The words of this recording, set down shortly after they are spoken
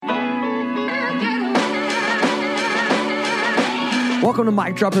Welcome to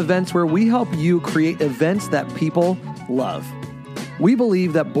Mic Drop Events, where we help you create events that people love. We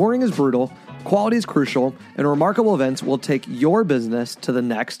believe that boring is brutal, quality is crucial, and remarkable events will take your business to the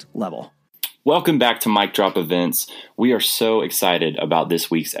next level. Welcome back to Mic Drop Events. We are so excited about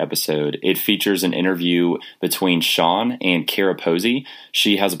this week's episode. It features an interview between Sean and Kara Posey.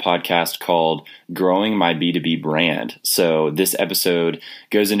 She has a podcast called Growing My B2B Brand. So this episode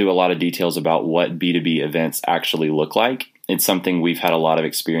goes into a lot of details about what B2B events actually look like. It's something we've had a lot of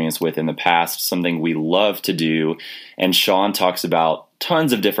experience with in the past, something we love to do. And Sean talks about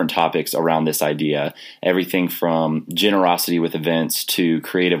tons of different topics around this idea, everything from generosity with events to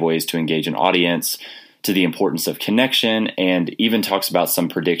creative ways to engage an audience to the importance of connection, and even talks about some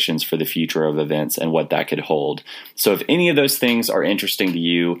predictions for the future of events and what that could hold. So if any of those things are interesting to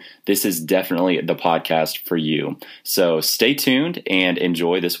you, this is definitely the podcast for you. So stay tuned and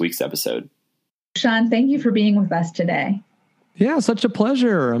enjoy this week's episode. Sean, thank you for being with us today. Yeah, such a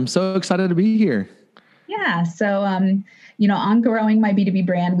pleasure. I'm so excited to be here. Yeah. So, on Growing My B2B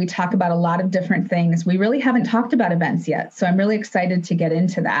Brand, we talk about a lot of different things. We really haven't talked about events yet. So I'm really excited to get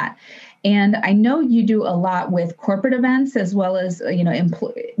into that. And I know you do a lot with corporate events as well as,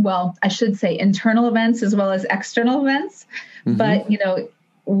 I should say internal events as well as external events. Mm-hmm. But,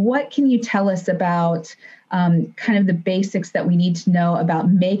 what can you tell us about kind of the basics that we need to know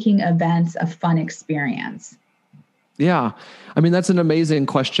about making events a fun experience? Yeah. I mean, that's an amazing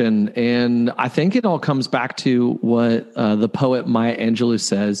question. And I think it all comes back to what the poet Maya Angelou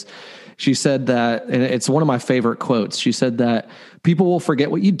says. She said that, and it's one of my favorite quotes. She said that people will forget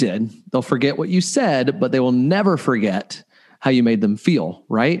what you did. They'll forget what you said, but they will never forget how you made them feel.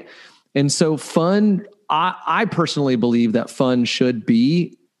 Right. And so fun, I personally believe that fun should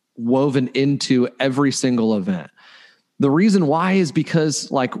be woven into every single event. The reason why is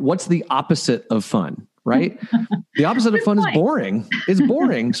because, what's the opposite of fun? Right? The opposite of fun is boring. It's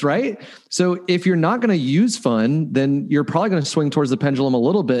boring, right? So if you're not going to use fun, then you're probably going to swing towards the pendulum a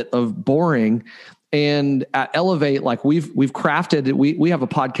little bit of boring. And at Elevate, we've crafted, we have a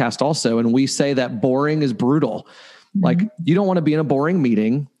podcast also, and we say that boring is brutal. Mm-hmm. You don't want to be in a boring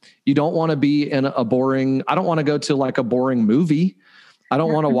meeting. You don't want to be in a boring, I don't want to go to a boring movie. I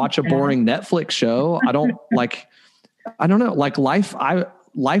don't want to watch a boring Netflix show. I don't know,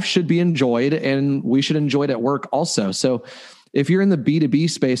 life should be enjoyed, and we should enjoy it at work also. So if you're in the B2B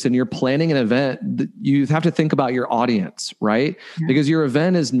space and you're planning an event, you have to think about your audience, right? Yeah. Because your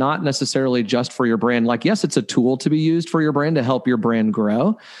event is not necessarily just for your brand. Yes, it's a tool to be used for your brand to help your brand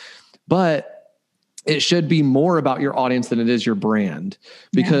grow, but it should be more about your audience than it is your brand.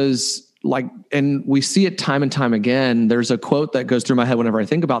 Because and we see it time and time again. There's a quote that goes through my head whenever I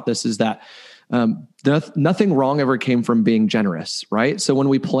think about this, is that nothing wrong ever came from being generous, right? So when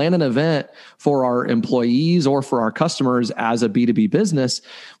we plan an event for our employees or for our customers as a B2B business,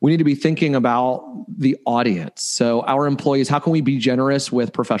 we need to be thinking about the audience. So our employees, how can we be generous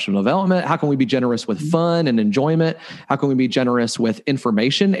with professional development? How can we be generous with fun and enjoyment? How can we be generous with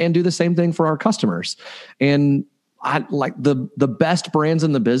information and do the same thing for our customers? And the best brands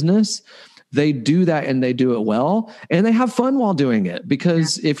in the business, they do that and they do it well, and they have fun while doing it,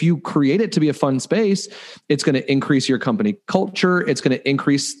 because if you create it to be a fun space, it's going to increase your company culture. It's going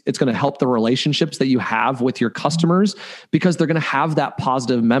to help the relationships that you have with your customers, because they're going to have that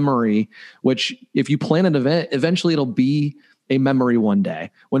positive memory, which if you plan an event, eventually it'll be a memory one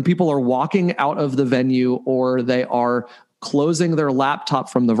day. When people are walking out of the venue or they are closing their laptop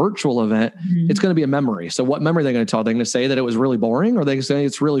from the virtual event, it's going to be a memory. So what memory are they going to tell? They're going to say that it was really boring, or are they going to say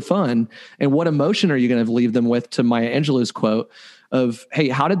it's really fun? And what emotion are you going to leave them with, to Maya Angelou's quote of, hey,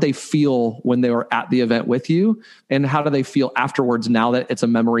 how did they feel when they were at the event with you? And how do they feel afterwards, now that it's a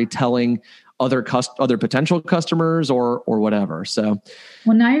memory, telling other potential customers or whatever? So,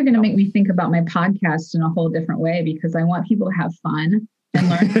 well, now you're going to make me think about my podcast in a whole different way, because I want people to have fun and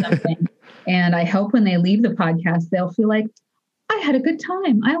learn something. And I hope when they leave the podcast, they'll feel like, I had a good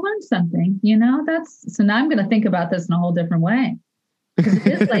time. I learned something, so now I'm going to think about this in a whole different way. Because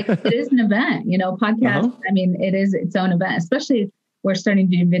it is an event, podcast. I mean, it is its own event, especially if we're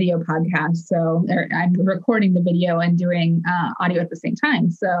starting to do video podcasts. So I'm recording the video and doing audio at the same time.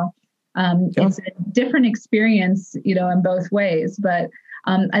 So it's a different experience, in both ways. But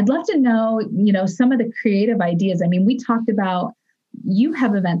I'd love to know, some of the creative ideas. I mean, we talked about, you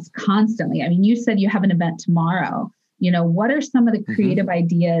have events constantly. I mean, you said you have an event tomorrow. What are some of the creative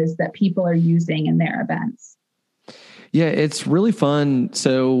ideas that people are using in their events? Yeah, it's really fun.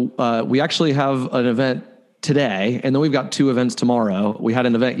 So we actually have an event today, and then we've got 2 events tomorrow. We had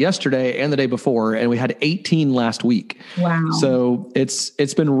an event yesterday and the day before, and we had 18 last week. Wow. So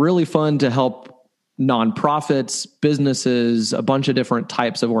it's been really fun to help nonprofits, businesses, a bunch of different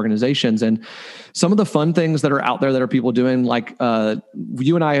types of organizations. And some of the fun things that are out there that are people doing, like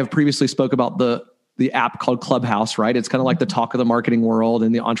you and I have previously spoke about the app called Clubhouse, right? It's kind of like the talk of the marketing world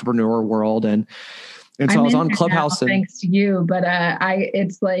and the entrepreneur world. And so I was on Clubhouse. Thanks to you, but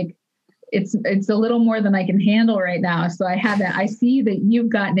it's like, it's a little more than I can handle right now. So I see that you've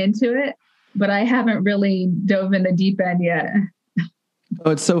gotten into it, but I haven't really dove in the deep end yet.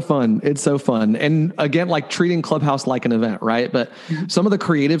 Oh, it's so fun. It's so fun. And again, like treating Clubhouse like an event, right? But some of the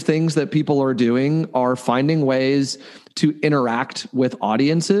creative things that people are doing are finding ways to interact with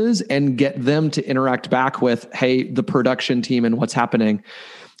audiences and get them to interact back with, hey, the production team and what's happening.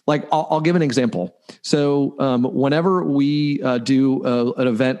 Like I'll give an example. So whenever we do an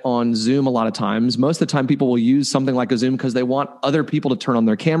event on Zoom, a lot of times, most of the time people will use something like a Zoom because they want other people to turn on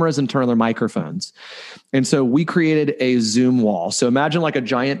their cameras and turn on their microphones. And so we created a Zoom wall. So imagine like a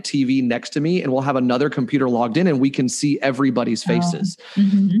giant TV next to me, and we'll have another computer logged in and we can see everybody's faces.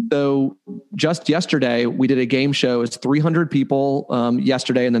 So just yesterday, we did a game show. It's 300 people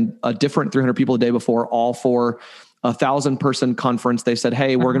yesterday, and then a different 300 people the day before, all for 1,000-person conference. They said,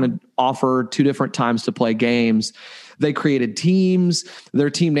 hey, we're going to offer 2 different times to play games. They created teams. Their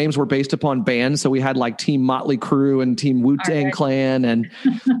team names were based upon bands. So we had like Team Motley Crue and Team Wu-Tang Clan. And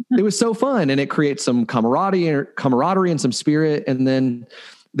it was so fun. And it creates some camaraderie and some spirit. And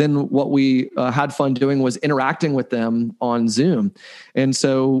then what we had fun doing was interacting with them on Zoom. And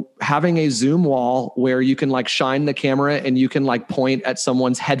so having a Zoom wall where you can like shine the camera and you can like point at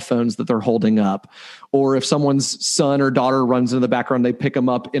someone's headphones that they're holding up. Or if someone's son or daughter runs into the background, they pick them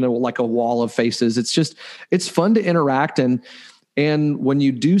up in like a wall of faces. It's fun to interact. And when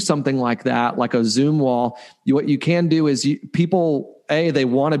you do something like that, like a Zoom wall, what you can do is people, they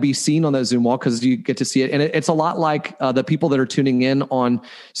want to be seen on that Zoom wall because you get to see it. And it's a lot like the people that are tuning in on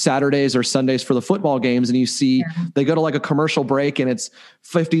Saturdays or Sundays for the football games. And you see, they go to like a commercial break and it's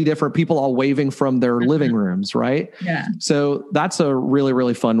 50 different people all waving from their living rooms. Right. Yeah. So that's a really,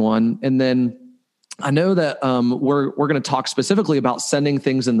 really fun one. And then I know that we're going to talk specifically about sending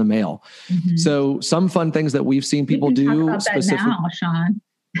things in the mail. So some fun things that we've seen people do specifically. Now, Sean.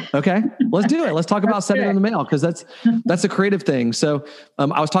 Okay, let's do it. Let's talk about sending in the mail because that's a creative thing. So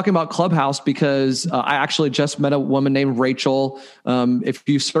I was talking about Clubhouse because I actually just met a woman named Rachel. If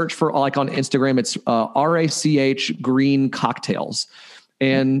you search for like on Instagram, it's RACH Green Cocktails.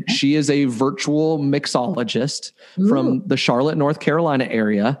 And she is a virtual mixologist from the Charlotte, North Carolina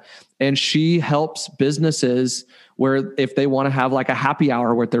area. And she helps businesses where if they want to have like a happy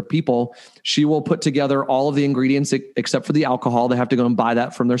hour with their people, she will put together all of the ingredients except for the alcohol. They have to go and buy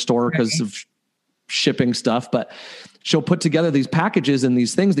that from their store because of shipping stuff. But she'll put together these packages and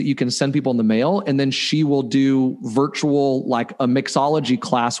these things that you can send people in the mail. And then she will do virtual, like a mixology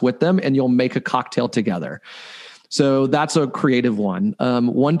class with them, and you'll make a cocktail together. So that's a creative one.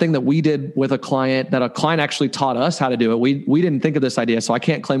 One thing that we did with a client that a client actually taught us how to do it. We didn't think of this idea, so I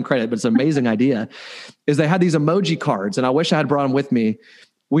can't claim credit, but it's an amazing idea, is they had these emoji cards. And I wish I had brought them with me.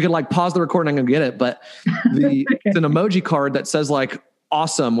 We could like pause the recording and go get it. But it's an emoji card that says like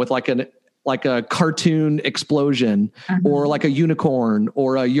awesome with like a cartoon explosion or like a unicorn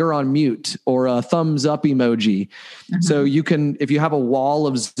or a you're on mute or a thumbs up emoji. So you can, if you have a wall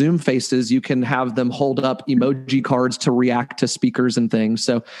of Zoom faces, you can have them hold up emoji cards to react to speakers and things.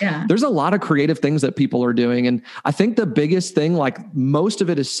 So there's a lot of creative things that people are doing. And I think the biggest thing, like most of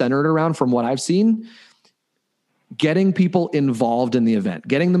it is centered around, from what I've seen, getting people involved in the event,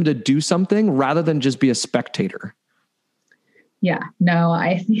 getting them to do something rather than just be a spectator. Yeah, no,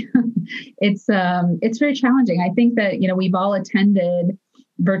 I think it's very challenging. I think that, we've all attended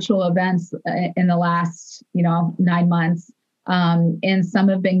virtual events in the last, 9 months. And some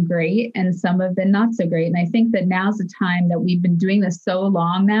have been great and some have been not so great. And I think that now's the time that we've been doing this so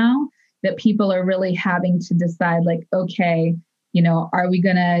long now that people are really having to decide like, okay, are we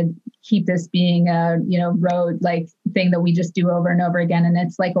going to keep this being a, road like thing that we just do over and over again? And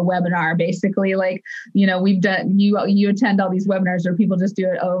it's like a webinar, basically, like, we've done, you attend all these webinars where people just do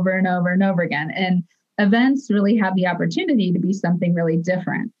it over and over and over again. And events really have the opportunity to be something really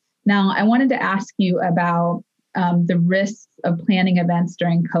different. Now, I wanted to ask you about the risks of planning events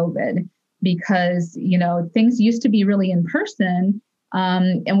during COVID, because, things used to be really in person,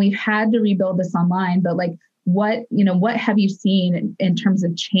 and we've had to rebuild this online, but like, what have you seen in terms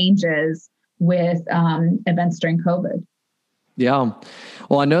of changes with events during COVID? Yeah.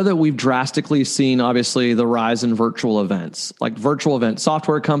 Well, I know that we've drastically seen, obviously, the rise in virtual events. Like virtual event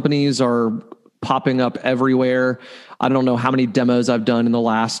software companies are popping up everywhere. I don't know how many demos I've done in the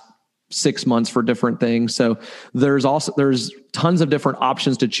last 6 months for different things. So there's tons of different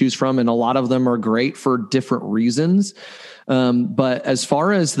options to choose from, and a lot of them are great for different reasons. But as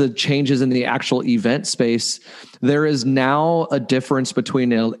far as the changes in the actual event space, there is now a difference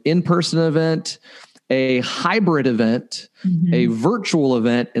between an in-person event, a hybrid event, a virtual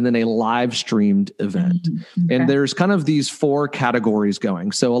event, and then a live streamed event. Okay. And there's kind of these 4 categories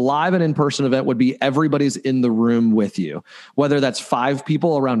going. So a live and in-person event would be everybody's in the room with you, whether that's 5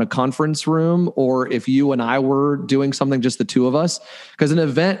 people around a conference room, or if you and I were doing something, just the 2 of us. Because an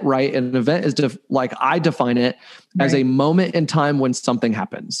event, right? An event is like I define it as a moment in time when something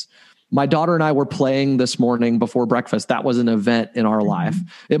happens. My daughter and I were playing this morning before breakfast. That was an event in our life.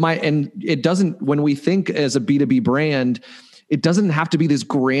 It doesn't, when we think as a B2B brand, it doesn't have to be this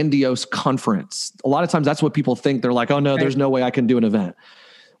grandiose conference. A lot of times that's what people think. They're like, oh no, there's no way I can do an event.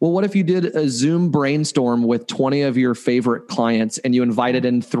 Well, what if you did a Zoom brainstorm with 20 of your favorite clients and you invited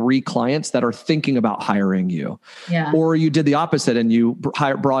in 3 clients that are thinking about hiring you? Yeah. Or you did the opposite and you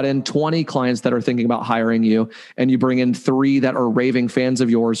brought in 20 clients that are thinking about hiring you, and you bring in 3 that are raving fans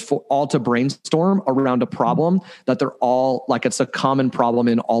of yours, all to brainstorm around a problem that they're all like, it's a common problem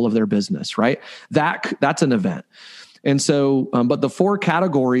in all of their business, right? That's an event. And so, but the 4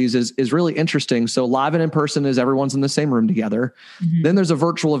 categories is really interesting. So live and in person is everyone's in the same room together. Then there's a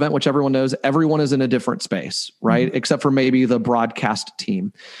virtual event, which everyone knows everyone is in a different space, right? Except for maybe the broadcast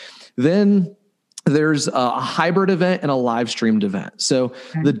team. Then there's a hybrid event and a live streamed event. So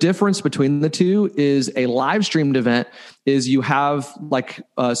the difference between the 2 is a live streamed event is you have like,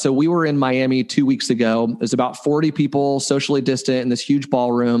 so we were in Miami 2 weeks ago. There's about 40 people socially distant in this huge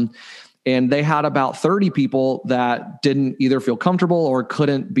ballroom. And they had about 30 people that didn't either feel comfortable or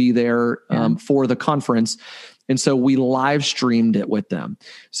couldn't be there for the conference. And so we live streamed it with them.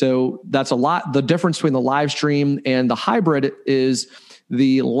 So that's a lot. The difference between the live stream and the hybrid is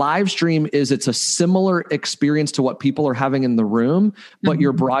the live stream is it's a similar experience to what people are having in the room, but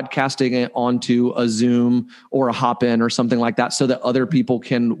you're broadcasting it onto a Zoom or a Hopin or something like that so that other people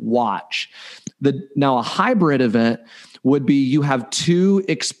can watch. Now a hybrid event would be you have 2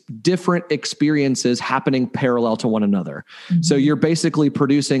 different experiences happening parallel to one another. So you're basically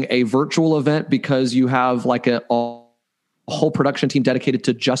producing a virtual event because you have like a whole production team dedicated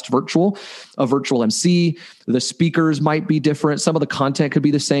to just virtual, a virtual MC. The speakers might be different. Some of the content could be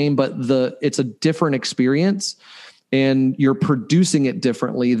the same, but it's a different experience. And you're producing it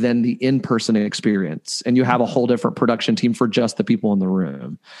differently than the in-person experience. And you have a whole different production team for just the people in the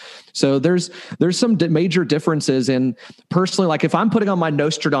room. So there's some major differences in personally, like if I'm putting on my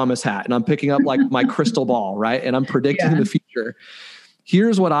Nostradamus hat and I'm picking up like my crystal ball, right? And I'm predicting the future.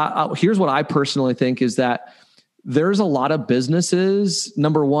 Here's what I personally think is that there's a lot of businesses,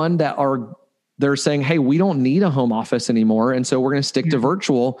 number one, they're saying, hey, we don't need a home office anymore. And so we're going to stick to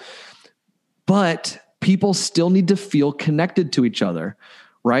virtual, but people still need to feel connected to each other,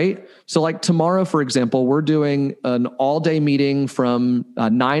 right? So like tomorrow, for example, we're doing an all-day meeting from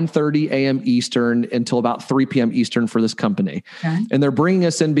 9:30 a.m. Eastern until about 3 p.m. Eastern for this company. Okay. And they're bringing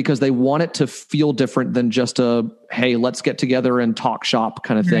us in because they want it to feel different than just hey, let's get together and talk shop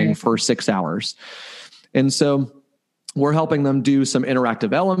kind of thing for 6 hours. And so we're helping them do some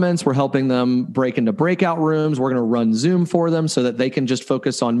interactive elements. We're helping them break into breakout rooms. We're going to run Zoom for them so that they can just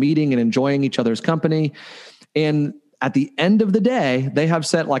focus on meeting and enjoying each other's company. And at the end of the day, they have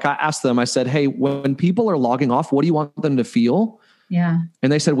said, like I asked them, I said, hey, when people are logging off, what do you want them to feel? Yeah. And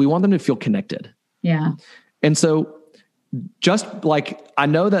they said, we want them to feel connected. Yeah. And so just like, I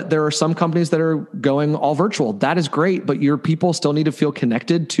know that there are some companies that are going all virtual. That is great, but your people still need to feel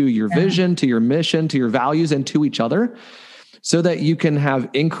connected to your vision, to your mission, to your values, and to each other so that you can have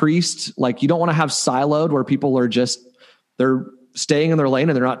increased, like you don't want to have siloed where people are they're staying in their lane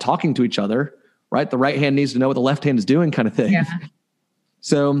and they're not talking to each other, right? The right hand needs to know what the left hand is doing kind of thing. Yeah.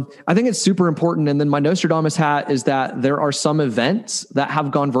 So I think it's super important. And then my Nostradamus hat is that there are some events that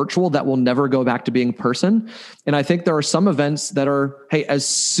have gone virtual that will never go back to being person. And I think there are some events that are, hey, as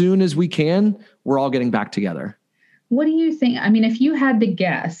soon as we can, we're all getting back together. What do you think? I mean, if you had to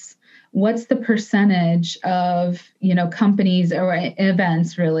guess, what's the percentage of, companies or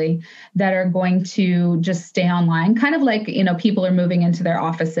events really that are going to just stay online? Kind of like, people are moving into their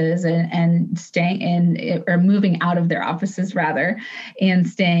offices and staying in, or moving out of their offices rather, and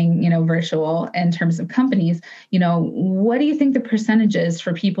staying, virtual in terms of companies. What do you think the percentage is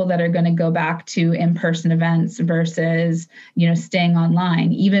for people that are going to go back to in-person events versus, staying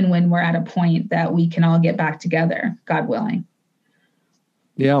online, even when we're at a point that we can all get back together, God willing?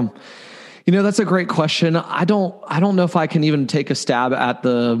 Yeah. That's a great question. I don't know if I can even take a stab at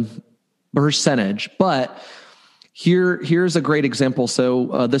the percentage, but here's a great example.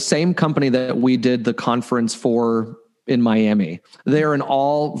 So the same company that we did the conference for in Miami. They're in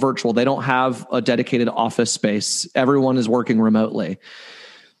all virtual. They don't have a dedicated office space. Everyone is working remotely.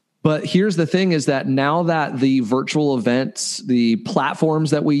 But here's the thing is that now that the virtual events, the platforms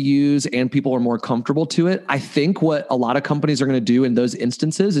that we use and people are more comfortable to it, I think what a lot of companies are going to do in those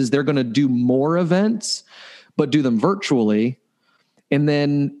instances is they're going to do more events, but do them virtually. And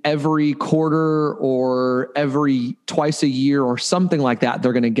then every quarter or every twice a year or something like that,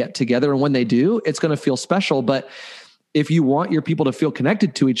 they're going to get together. And when they do, it's going to feel special. But if you want your people to feel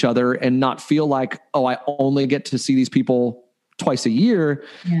connected to each other and not feel like, oh, I only get to see these people twice a year,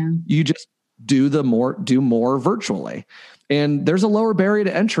 you just do more virtually. And there's a lower barrier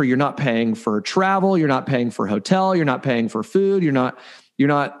to entry. You're not paying for travel. You're not paying for hotel. You're not paying for food. You're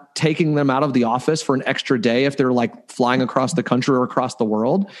not taking them out of the office for an extra day. If they're like flying across the country or across the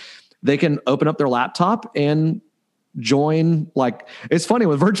world, they can open up their laptop and join. Like, it's funny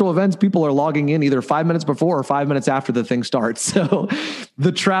with virtual events, people are logging in either 5 minutes before or 5 minutes after the thing starts. So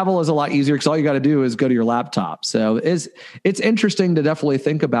the travel is a lot easier because all you got to do is go to your laptop. So it's interesting to definitely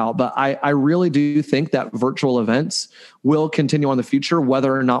think about, but I really do think that virtual events will continue on the future,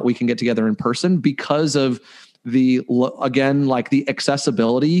 whether or not we can get together in person, because of the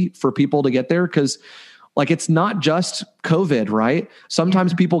accessibility for people to get there. Cause like, it's not just COVID, right?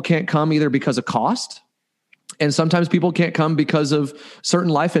 Sometimes people can't come either because of cost. And sometimes people can't come because of certain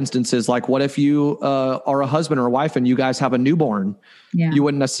life instances. Like, what if you are a husband or a wife and you guys have a newborn? Yeah. You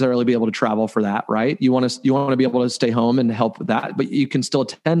wouldn't necessarily be able to travel for that, right? You want to be able to stay home and help with that, but you can still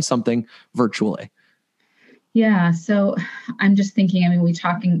attend something virtually. Yeah. So I'm just thinking, I mean, we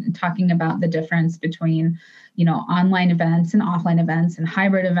talking about the difference between, online events and offline events and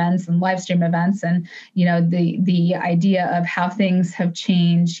hybrid events and live stream events. And, the idea of how things have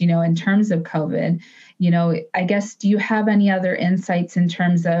changed, in terms of COVID. I guess, do you have any other insights in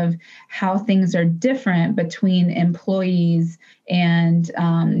terms of how things are different between employees and,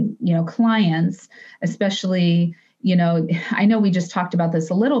 clients, especially, I know we just talked about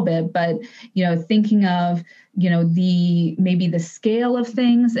this a little bit, but, thinking of, maybe the scale of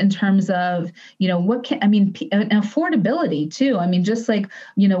things in terms of, affordability too. I mean, just like,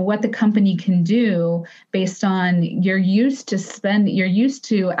 what the company can do based on you're used to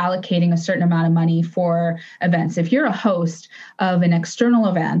allocating a certain amount of money for events. If you're a host of an external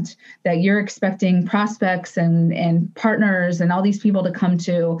event that you're expecting prospects and partners and all these people to come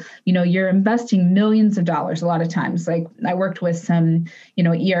to, you're investing millions of dollars a lot of times. Like, I worked with some,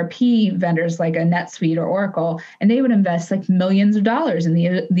 ERP vendors like a NetSuite or Oracle, and they would invest like millions of dollars in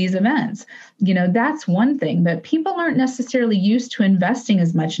these events. That's one thing, but people aren't necessarily used to investing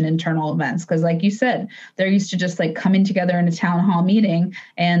as much in internal events. Cause like you said, they're used to just like coming together in a town hall meeting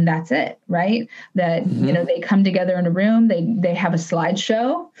and that's it. Right. That, they come together in a room, they have a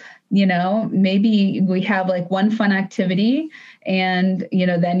slideshow, maybe we have like one fun activity and,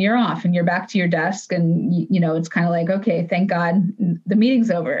 then you're off and you're back to your desk and, it's kind of like, okay, thank God the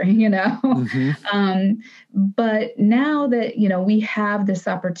meeting's over, But now that, we have this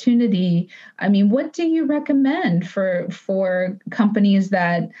opportunity, I mean, what do you recommend for companies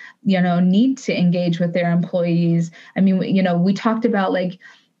that, need to engage with their employees? I mean, we talked about like,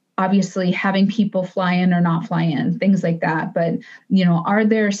 obviously having people fly in or not fly in, things like that. But, are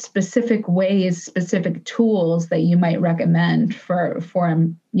there specific ways, specific tools that you might recommend for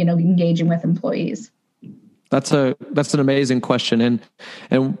engaging with employees? That's an amazing question.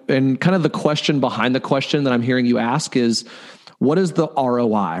 And kind of the question behind the question that I'm hearing you ask is, what is the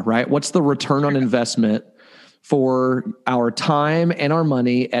ROI, right? What's the return on investment for our time and our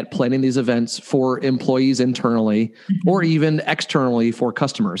money at planning these events for employees internally or even externally for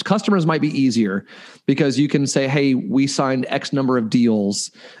customers? Customers might be easier because you can say, hey, we signed X number of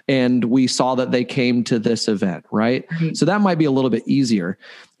deals and we saw that they came to this event, right? So that might be a little bit easier.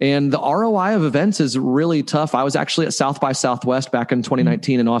 And the ROI of events is really tough. I was actually at South by Southwest back in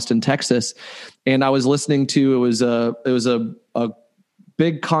 2019 in Austin, Texas, and I was listening to, it was a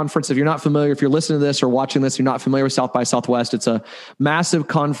big conference. If you're not familiar, if you're listening to this or watching this, you're not familiar with South by Southwest. It's a massive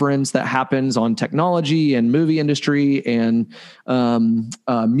conference that happens on technology and movie industry and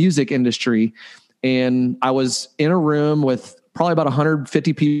music industry. And I was in a room with probably about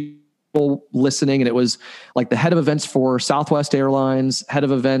 150 people listening. And it was like the head of events for Southwest Airlines, head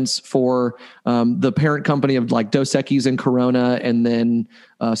of events for the parent company of like Dos Equis and Corona, and then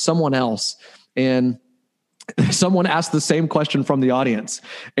someone else. And someone asked the same question from the audience.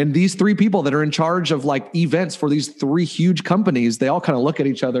 And these three people that are in charge of like events for these three huge companies, they all kind of look at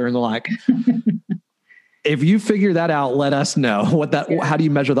each other and they're like, if you figure that out, let us know how do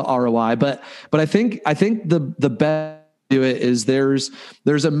you measure the ROI? But I think the best do it is there's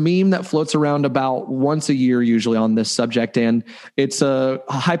a meme that floats around about once a year, usually on this subject. And it's a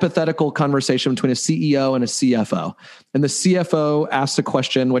hypothetical conversation between a CEO and a CFO. And the CFO asks a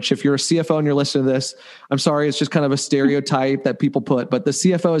question, which if you're a CFO and you're listening to this, I'm sorry, it's just kind of a stereotype that people put, but the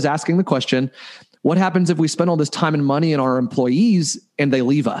CFO is asking the question, what happens if we spend all this time and money on our employees and they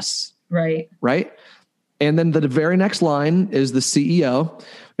leave us? Right. Right. And then the very next line is the CEO,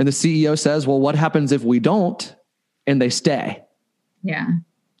 and the CEO says, well, what happens if we don't and they stay? Yeah.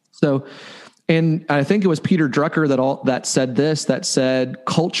 So, and I think it was Peter Drucker that said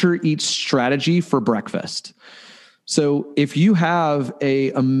culture eats strategy for breakfast. So if you have a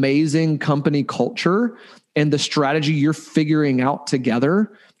amazing company culture and the strategy you're figuring out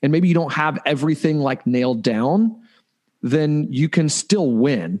together, and maybe you don't have everything like nailed down, then you can still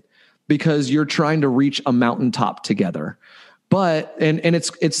win because you're trying to reach a mountaintop together. But, and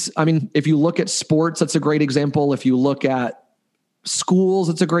it's, I mean, if you look at sports, that's a great example. If you look at schools,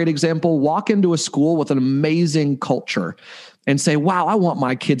 it's a great example. Walk into a school with an amazing culture and say, wow, I want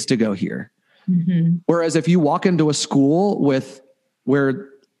my kids to go here. Mm-hmm. Whereas if you walk into a school where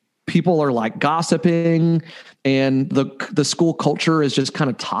people are like gossiping and the school culture is just kind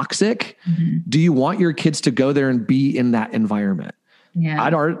of toxic, mm-hmm. do you want your kids to go there and be in that environment? Yeah.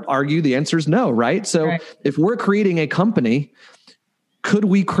 I'd argue the answer is no, right? So if we're creating a company, could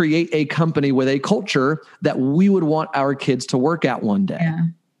we create a company with a culture that we would want our kids to work at one day? Yeah.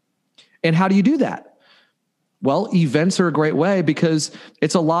 And how do you do that? Well, events are a great way because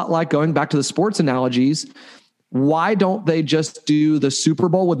it's a lot like going back to the sports analogies. Why don't they just do the Super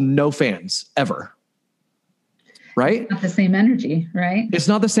Bowl with no fans ever? Right? It's not the same energy, right? It's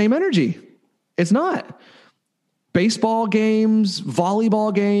not the same energy. It's not. Baseball games,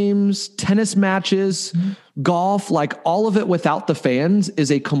 volleyball games, tennis matches, mm-hmm. golf, like all of it without the fans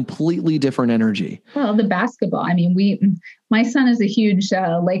is a completely different energy. Well, the basketball, I mean, my son is a huge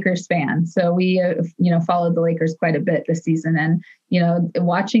Lakers fan. So we, followed the Lakers quite a bit this season, and,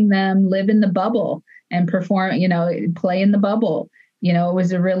 watching them live in the bubble and perform, play in the bubble, it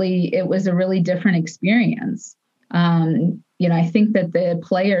was a really different experience. I think that the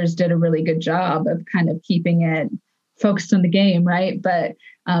players did a really good job of kind of keeping it focused on the game, right? But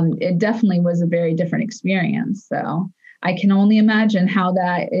it definitely was a very different experience. So I can only imagine how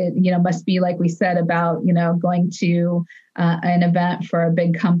that, must be, like we said about, going to an event for a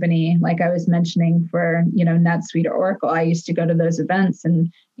big company, like I was mentioning for, NetSuite or Oracle. I used to go to those events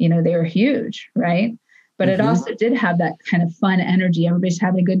and, they were huge, right? But mm-hmm. it also did have that kind of fun energy. Everybody's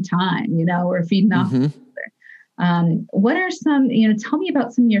having a good time, we're feeding off mm-hmm. each other. What are some, tell me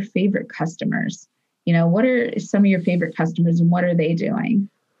about some of your favorite customers. What are some of your favorite customers and what are they doing?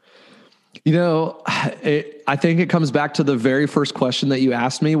 I think it comes back to the very first question that you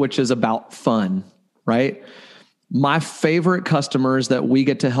asked me, which is about fun, right? My favorite customers that we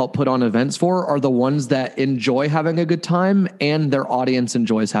get to help put on events for are the ones that enjoy having a good time and their audience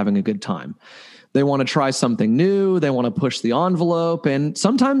enjoys having a good time. They want to try something new. They want to push the envelope. And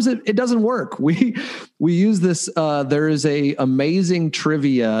sometimes it doesn't work. We use this. There is a amazing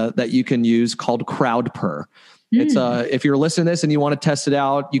trivia that you can use called CrowdPer. It's if you're listening to this and you want to test it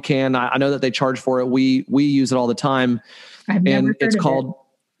out, you can. I know that they charge for it. We use it all the time. I've never heard it's of called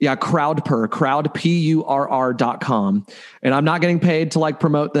CrowdPer, crowdpur.com. And I'm not getting paid to like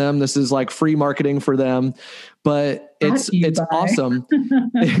promote them. This is like free marketing for them, but it's awesome.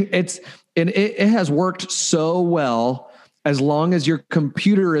 It has worked so well as long as your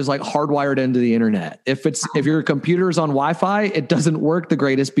computer is like hardwired into the internet. If your computer is on Wi-Fi, it doesn't work the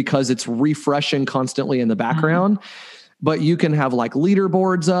greatest because it's refreshing constantly in the background. But you can have like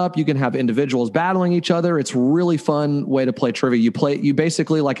leaderboards up. You can have individuals battling each other. It's really fun way to play trivia. You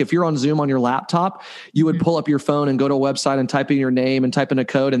basically, like if you're on Zoom on your laptop, you would pull up your phone and go to a website and type in your name and type in a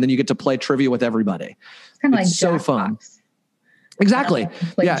code, and then you get to play trivia with everybody. It's kind of like so Jackbox. Fun. Exactly.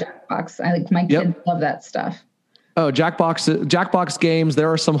 Jackbox. My kids love that stuff. Oh, Jackbox games.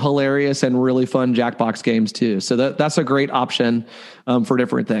 There are some hilarious and really fun Jackbox games too. So that's a great option for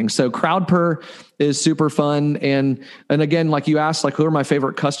different things. So CrowdPer is super fun. And again, like you asked, like who are my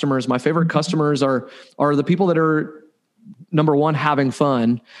favorite customers? My favorite customers are the people that are, number one, having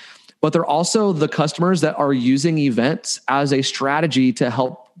fun, but they're also the customers that are using events as a strategy to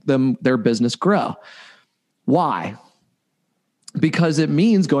help their business grow. Why? Because it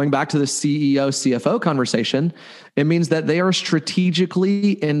means, going back to the CEO, CFO conversation, it means that they are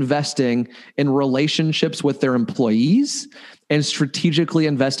strategically investing in relationships with their employees and strategically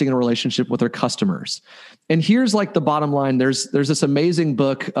investing in a relationship with their customers. And here's like the bottom line. There's this amazing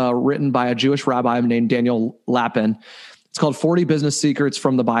book written by a Jewish rabbi named Daniel Lapin. It's called 40 Business Secrets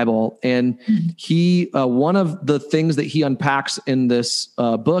from the Bible. And he, one of the things that he unpacks in this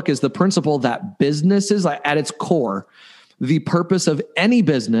book is the principle that businesses, at its core, the purpose of any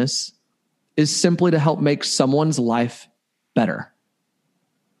business is simply to help make someone's life better.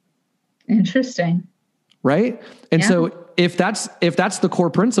 Interesting. Right? And so if that's the core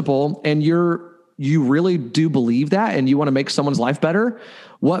principle and you really do believe that and you want to make someone's life better,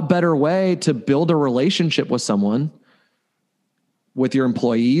 what better way to build a relationship with someone, with your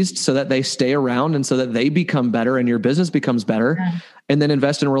employees, so that they stay around and so that they become better and your business becomes better, and then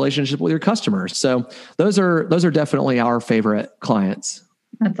invest in a relationship with your customers. So those are definitely our favorite clients.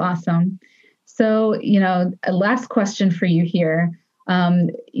 That's awesome. So, a last question for you here.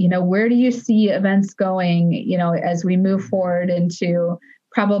 Where do you see events going, as we move forward into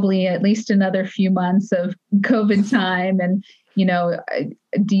probably at least another few months of COVID time? And,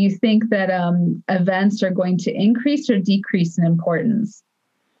 do you think that events are going to increase or decrease in importance?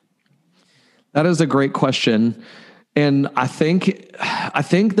 That is a great question. And I think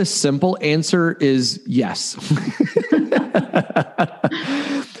the simple answer is yes.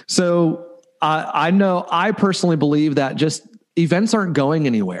 So I personally believe that just events aren't going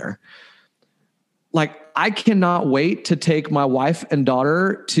anywhere. Like, I cannot wait to take my wife and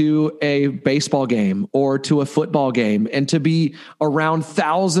daughter to a baseball game or to a football game and to be around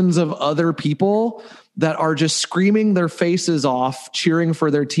thousands of other people that are just screaming their faces off, cheering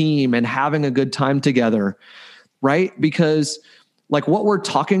for their team and having a good time together, right? Because what we're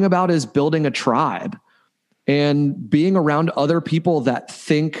talking about is building a tribe and being around other people that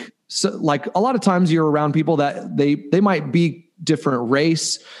think, so, a lot of times you're around people that they might be different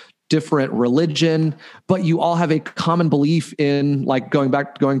race, different religion, but you all have a common belief in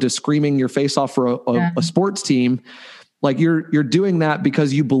going to screaming your face off for a sports team. You're doing that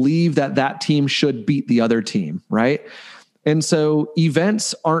because you believe that team should beat the other team. Right. And so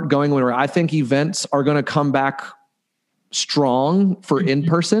events aren't going anywhere. I think events are going to come back strong for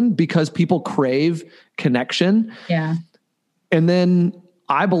in-person because people crave connection. Yeah. And then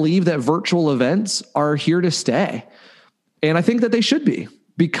I believe that virtual events are here to stay. And I think that they should be,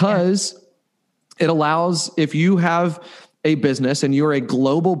 because it allows, if you have a business and you're a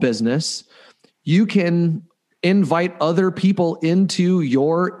global business, you can invite other people into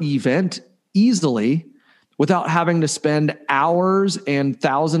your event easily without having to spend hours and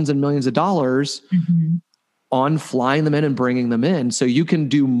thousands and millions of dollars on flying them in and bringing them in. So you can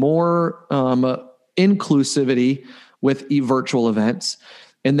do more inclusivity with virtual events.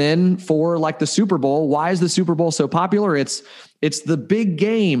 And then for the Super Bowl, why is the Super Bowl so popular? It's the big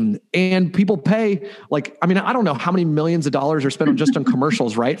game, and people pay I don't know how many millions of dollars are spent on just on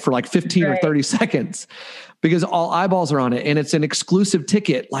commercials, right? For 15 or 30 seconds, because all eyeballs are on it, and it's an exclusive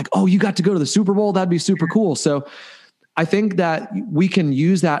ticket. Oh, you got to go to the Super Bowl. That'd be super cool. So I think that we can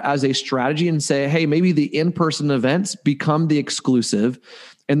use that as a strategy and say, hey, maybe the in-person events become the exclusive,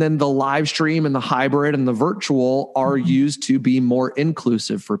 and then the live stream and the hybrid and the virtual are used to be more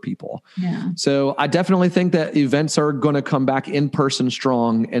inclusive for people. Yeah. So I definitely think that events are going to come back in person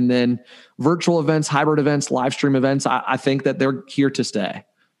strong, and then virtual events, hybrid events, live stream events, I think that they're here to stay.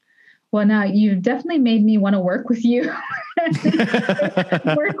 Well, now you've definitely made me want to work with you,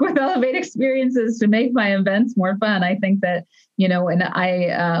 work with Elevate Experiences to make my events more fun. I think that, when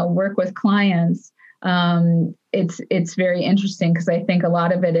I work with clients, it's very interesting, because I think a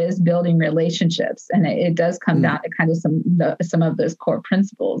lot of it is building relationships, and it does come down to kind of some of those core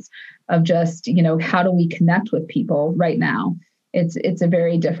principles of just, how do we connect with people right now? It's a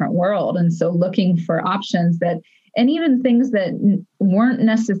very different world. And so looking for options and even things that weren't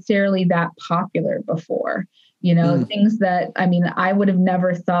necessarily that popular before, things that, I would have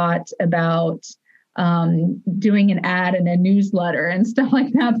never thought about doing an ad in a newsletter and stuff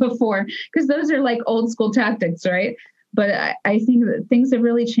like that before, because those are old school tactics, right? But I think that things have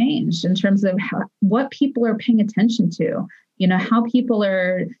really changed in terms of what people are paying attention to, how people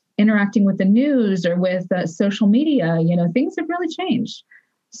are interacting with the news or with social media, things have really changed.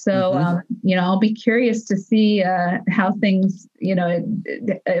 So, I'll be curious to see how things,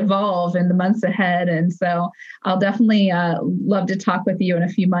 evolve in the months ahead. And so I'll definitely love to talk with you in a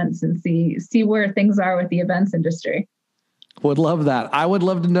few months and see where things are with the events industry. Would love that. I would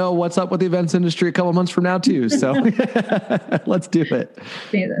love to know what's up with the events industry a couple months from now too. So let's do it.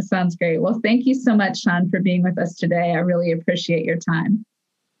 Yeah, that sounds great. Well, thank you so much, Sean, for being with us today. I really appreciate your time.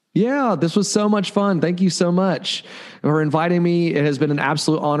 Yeah, this was so much fun. Thank you so much for inviting me. It has been an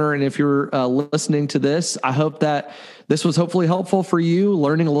absolute honor. And if you're listening to this, I hope that this was hopefully helpful for you,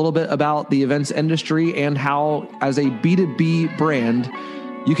 learning a little bit about the events industry and how, as a B2B brand,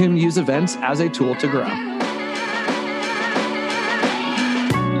 you can use events as a tool to grow.